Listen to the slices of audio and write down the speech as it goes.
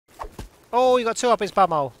Oh, you got two up his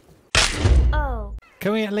bumhole. Oh.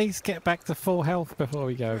 Can we at least get back to full health before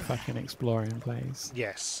we go fucking exploring, please?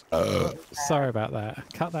 Yes. Sorry about that.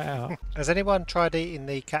 Cut that out. Has anyone tried eating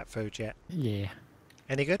the cat food yet? Yeah.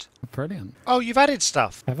 Any good? Brilliant. Oh, you've added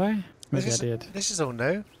stuff. Have I? Maybe I This did. This is all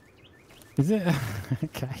new. Is it?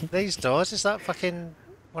 Okay. These doors, is that fucking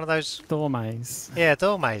one of those? Door maze. Yeah,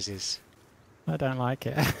 door mazes. I don't like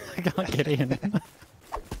it. I can't get in.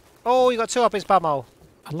 Oh, you got two up his bumhole.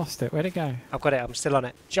 I lost it. Where'd it go? I've got it. I'm still on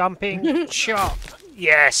it. Jumping chop.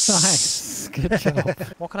 Yes. Nice. Good job.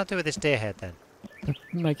 What can I do with this deer head then?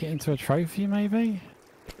 Make it into a trophy, maybe?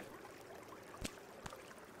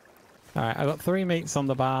 Alright, I got 3 meats on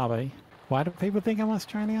the barbie. Why do people think I'm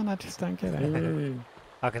Australian? I just don't get it.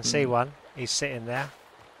 I can see one. He's sitting there.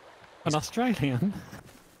 An Australian?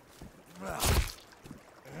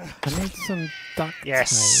 I need some duct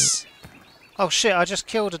Yes. Oh shit, I just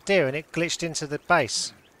killed a deer and it glitched into the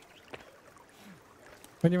base. tape.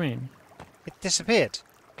 What do you mean? It disappeared.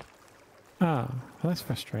 Oh, well, that's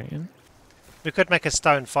frustrating. We could make a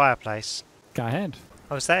stone fireplace. Go ahead.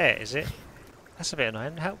 Oh, is that it? Is it? That's a bit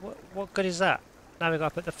annoying. What good is that? Now we've got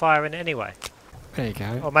to put the fire in it anyway. There you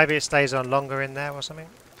go. Or maybe it stays on longer in there or something.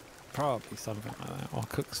 Probably something like that. Or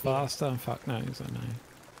cooks faster. Fuck knows, I know.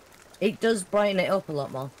 It does brighten it up a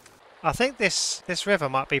lot more. I think this river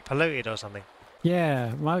might be polluted or something.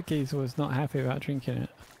 Yeah, my geezer was not happy about drinking it.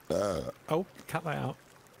 Oh, cut that out.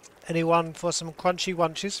 Anyone for some crunchy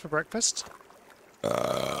wunches for breakfast?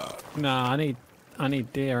 No, I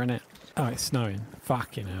need deer in it. Oh, it's snowing.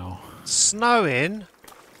 Fucking hell. Snowing?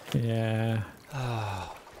 Yeah.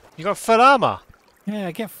 You got full armour? Yeah,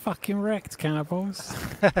 get fucking wrecked, cannibals.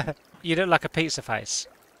 You look like a pizza face.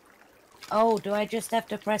 Oh, do I just have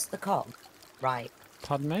to press the cog? Right.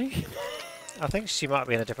 Pardon me? I think she might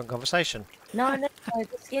be in a different conversation. No, the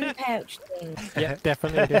skin pouch thing. Yeah,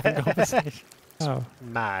 definitely a different conversation. Oh.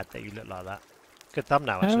 Mad that you look like that. Good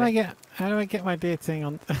thumbnail, How actually. do I get my deer thing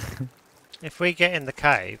on? If we get in the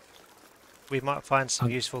cave, we might find some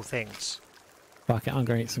useful things. Fuck it, I'm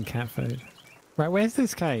going to eat some cat food. Right, where's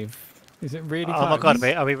this cave? Is it really close? Oh my god,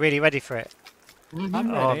 are we really ready for it? I'm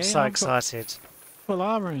Oh, ready. I'm so I've got excited. full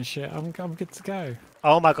armor and shit. I'm good to go.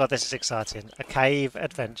 Oh my god, this is exciting. A cave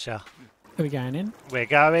adventure. Are we going in? We're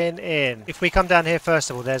going in. If we come down here, first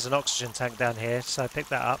of all, there's an oxygen tank down here, so pick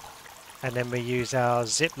that up. And then we use our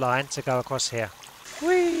zip line to go across here.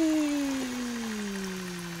 Whee!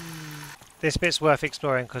 This bit's worth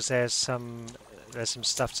exploring because there's some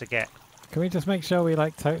stuff to get. Can we just make sure we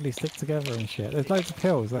like totally stick together and shit? There's loads of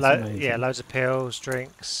pills. That's amazing. Yeah, loads of pills,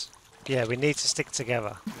 drinks. Yeah, we need to stick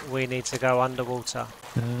together. We need to go underwater.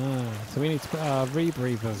 Ah, so we need to put our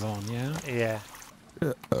rebreathers on, yeah? Yeah.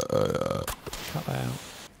 Cut that out.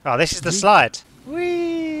 Oh, this is the slide.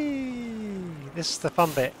 Whee! This is the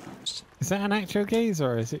fun bit. Is that an actual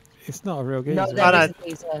geezer or is it? It's not a real geezer. No, is it? there isn't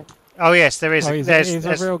these, Oh yes, there is. Oh, he's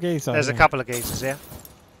there's a real geezer. there's a yeah. couple of geezers, yeah.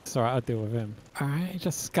 It's alright, I'll deal with him. Alright, he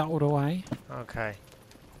just scuttled away. Okay.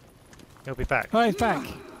 He'll be back. Oh, he's back!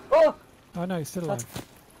 Oh! Oh no, he's still alive.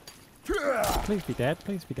 Please be dead,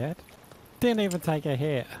 please be dead. Didn't even take a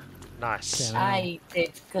hit. Nice. Yeah. I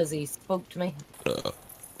did, because he spooked me.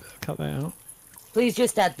 Cut that out. Please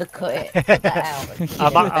just add the cut that out.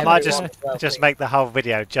 I might just make the whole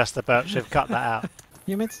video just the burps. We've cut that out.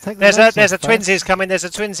 You meant to take the There's legs a off first. twinsies coming. There's a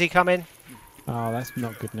twinsy coming. Oh, that's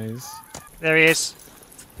not good news. There he is.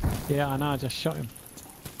 Yeah, I know, I just shot him.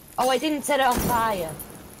 Oh, I didn't set it on fire.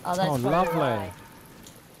 Oh, that's Oh, probably lovely. why.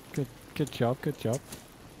 Good job, good job.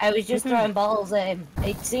 I was just Mhm. throwing balls at him.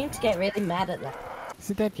 He seemed to get really mad at that. Is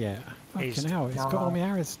he dead yet? He's- Fucking hell, it's got all my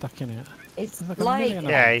arrows stuck in it. It's There's like a like million of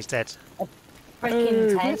them. Yeah, he's dead. freaking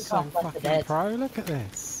Ooh, tank this some off like the fucking dead. pro, look at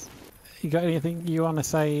this. You got anything you want to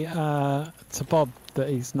say to Bob that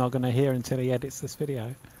he's not going to hear until he edits this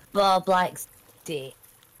video? Bob likes dick.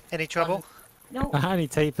 Any trouble? No. Honey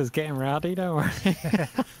Teeper's getting rowdy, don't worry.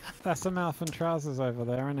 That's the mouth and trousers over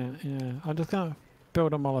there, isn't it? Yeah. I'm just going to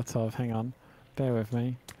build a Molotov, hang on. Bear with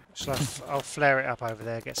me. I'll flare it up over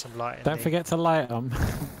there, get some light in Don't there. forget to light them.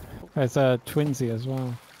 There's a Twinsy as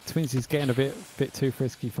well. Twinsy's getting a bit too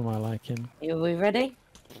frisky for my liking. Are we ready?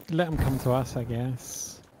 Let him come to us, I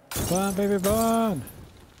guess. Burn, baby, burn!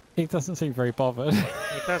 He doesn't seem very bothered. He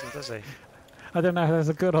doesn't, does he? I don't know if that's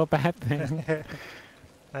a good or bad thing.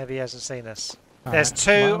 Maybe he hasn't seen us. All There's right,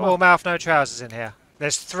 two well, all mouth no trousers in here.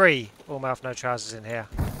 There's three all mouth no trousers in here.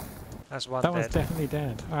 That's one that one's dead. definitely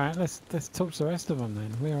dead. All right, let's talk to the rest of them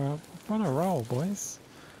then. We're on a roll, boys.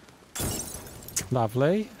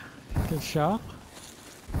 Lovely, good shot.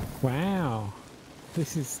 Wow,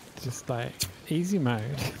 this is just like easy mode.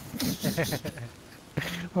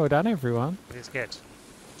 Well done, everyone. It's good.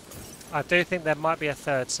 I do think there might be a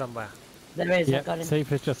third somewhere. There is. Yeah, I've got him.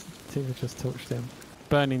 Tifa's just torched him.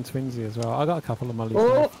 Burning Twinsy as well. I got a couple of mollies.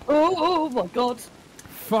 Oh, left. oh my god.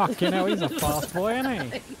 Fucking hell, he's a fast boy,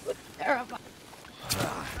 isn't he? He was terrifying.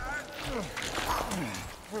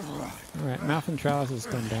 Alright, mouth and trousers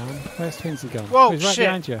gone down. Where's Twinsy gone? Whoa, He's right shit.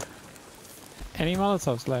 behind you. Any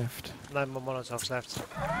Molotovs left? No more Molotovs left.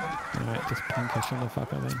 Alright, just pinkish on the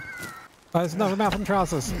fucker then. Oh, there's another mouth and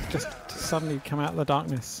trousers. Just suddenly come out of the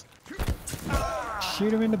darkness.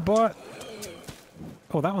 Shoot him in the butt.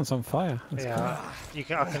 Oh, that one's on fire. That's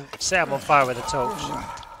Yeah, I can set him on fire with a torch,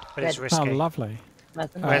 but it's cool. risky. Oh, lovely.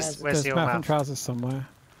 Nothing Where's there. Where's There's your mouth and mouth? trousers somewhere.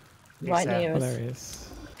 Right there. near Oh, us. there he is.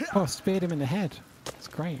 Oh, speared him in the head. That's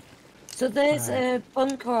great. So there's a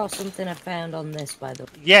bunker or something I found on this, by the way.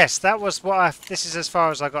 Yes, that was what this is as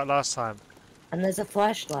far as I got last time. And there's a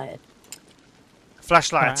flashlight.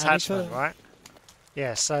 Flashlight Right, attachment, Anita. right?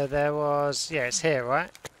 Yeah, so there was... Yeah, it's here, right?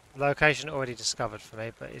 Location already discovered for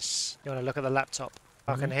me, but it's... You want to look at the laptop?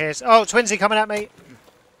 I can hear... Oh, Twinsy coming at me!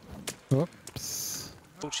 Whoops.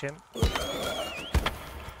 Torch him.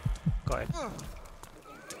 Got him.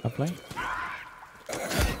 Lovely.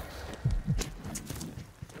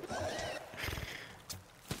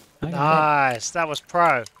 Okay, Nice, that was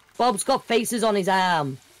pro. Bob's got faces on his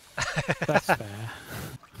arm. that's fair.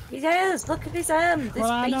 He does. Look at his arm. There's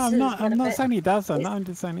Well, I know, faces. I'm not saying he doesn't. It's I'm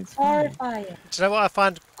just saying it's fine. horrifying. Do you know what I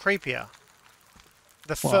find creepier?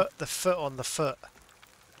 The What? foot on the foot.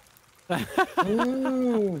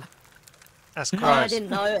 Ooh. That's Oh, I gross. didn't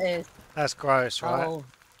notice. That's gross, right? Oh,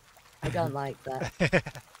 I don't like that.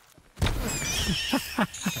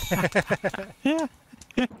 Yeah.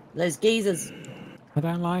 There's geezers. I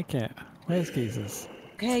don't like it. Where's geezers?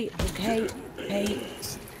 Okay.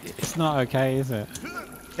 It's not okay, is it?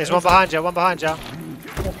 There's one behind you, one behind you.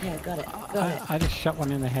 Okay, got it. I just shot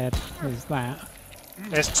one in the head. There's that.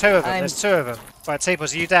 There's two of them, there's two of them. Right,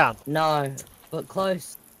 T-Pos, are you down? No, but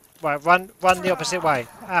close. Right, run the opposite way.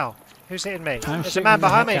 Ow. Who's hitting me? I'm There's a shooting man the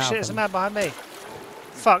behind me. heck out Shit, of there's a them. man behind me.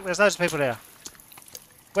 Fuck, there's loads of people here.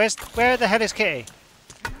 Where the hell is Kitty?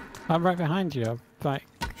 I'm right behind you. I'm like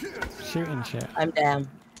shooting shit. I'm down.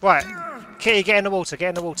 Right, Kitty, get in the water, get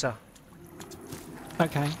in the water.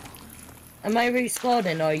 Okay. Am I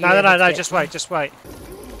respawning or are you? No, able to get- just wait, just wait.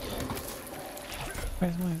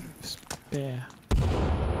 Where's my spear?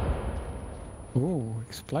 Ooh,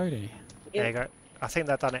 explodey. There you go. I think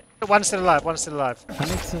they've done it. One's still alive, one's still alive. I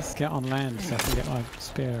need to get on land so I can get my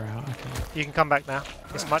spear out. Okay. You can come back now.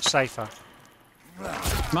 It's much safer.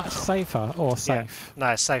 Much safer or Yeah. safe? No,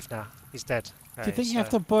 it's safe now. He's dead. Do you think you have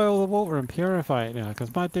to boil the water and purify it now?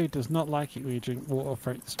 Because my dude does not like it when you drink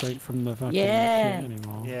water straight from the fucking Yeah. shit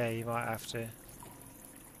anymore. Yeah, you might have to.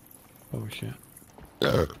 Bullshit.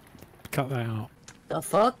 Cut that out. The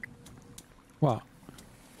fuck? What?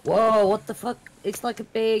 Whoa! What the fuck? It's like a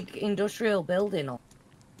big industrial building.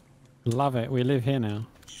 Love it. We live here now.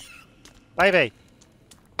 Baby!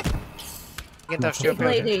 Big industrial Big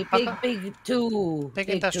lady, building. big two. Big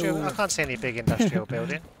industrial. I can't see any big industrial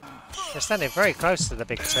building. They're standing very close to the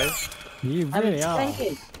big two. You I'm really are.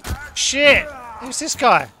 thinking. Shit! Who's this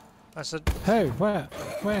guy? I said, Who? Where?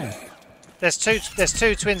 Where? there's two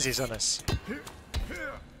twinsies on us.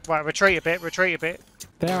 Right, retreat a bit, retreat a bit.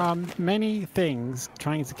 There are many things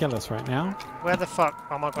trying to kill us right now. Where the fuck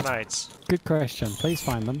are my grenades? Good question. Please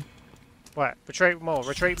find them. Right, retreat more,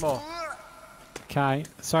 retreat more. Okay.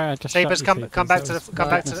 Sorry, I just. Sabers, shot you, come back to That the was come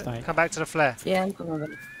my back to mistake. come back to the flare. Yeah, I'm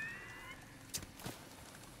coming.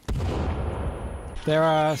 There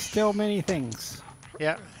are still many things.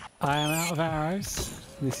 Yeah. I am out of arrows.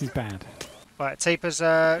 This is bad. Right, Teepers,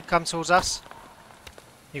 come towards us.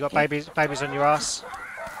 You got babies on your ass.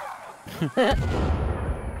 I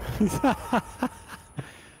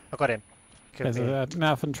got him. Couldn't There's be. a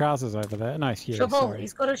mouth and trousers over there. Nice, you. Shovel. Sorry.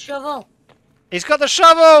 He's got a shovel. He's got the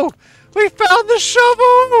shovel! We found the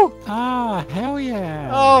shovel! Ah, hell yeah!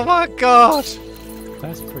 Oh my god!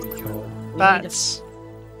 That's pretty cool. That's...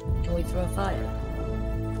 Can we throw a fire?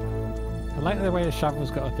 I like the way the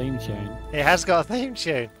shovel's got a theme tune. It has got a theme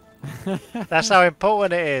tune. That's how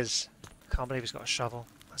important it is. Can't believe he's got a shovel.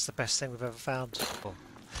 That's the best thing we've ever found.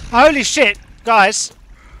 Holy shit! Guys!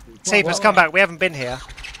 Teepers, come back. We haven't been here.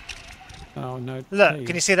 Oh no! Look, please.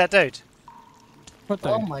 can you see that dude? What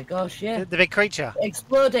Oh dude? my gosh, yeah. The big creature.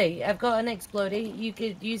 Explodey. I've got an explodey. You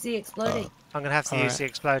could use the explodey. I'm going to have to use the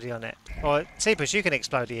explodey on it. Or, Teepers, you can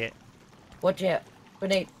explodey it. Watch out.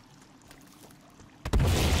 Grenade.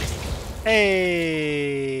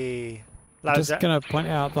 Hey! I'm just gonna point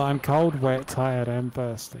out that I'm cold, wet, tired, and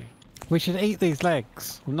thirsty. We should eat these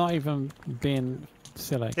legs. I'm not even being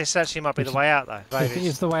silly. This actually might be the way out, though. If it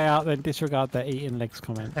is the way out, then disregard the eating legs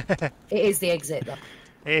comment. It is the exit, though.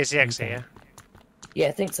 It is the exit, Okay. yeah? Yeah,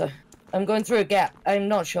 I think so. I'm going through a gap. I'm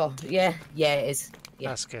not sure. Yeah, it is. Yeah.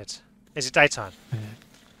 That's good. Is it daytime?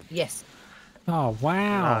 Yes. Oh,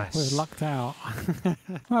 wow. Nice. We've lucked out.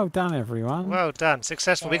 Well done, everyone. Well done.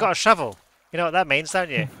 Successful. We got a shovel. You know what that means, don't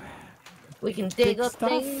you? We can dig up stuff.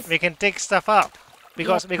 things. We can dig stuff up. We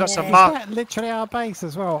got some Yeah. Is mark. that literally our base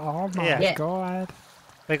as well? Oh my Yeah. god.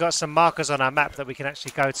 We got some markers on our map that we can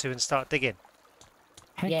actually go to and start digging.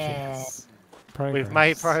 Heck Yeah. yes. We've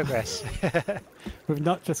made progress. We've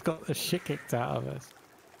not just got the shit kicked out of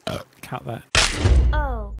us. Cut that.